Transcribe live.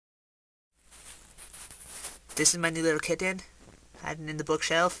This is my new little kitten. Hiding in the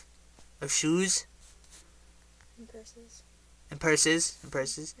bookshelf of shoes. And purses. And purses. And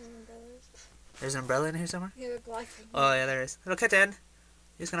purses. And umbrellas. There's an umbrella in here somewhere? Yeah, the black thing. Oh, yeah, there is. Little kitten.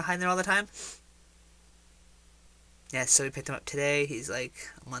 You're just gonna hide in there all the time? Yeah, so we picked him up today. He's like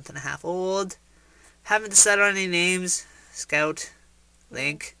a month and a half old. Haven't decided on any names. Scout,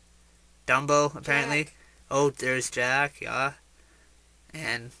 Link, Dumbo, apparently. Jack. Oh, there's Jack, yeah.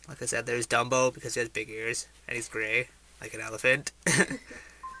 And, like I said, there's Dumbo because he has big ears. And he's grey, like an elephant.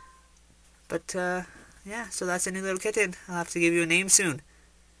 But, yeah, so that's a new little kitten. I'll have to give you a name soon.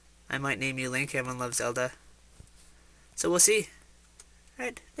 I might name you Link. Everyone loves Zelda. So we'll see.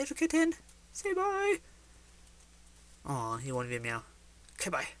 Alright, little kitten. Say bye. Aw, he won't even meow. Okay,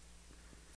 bye.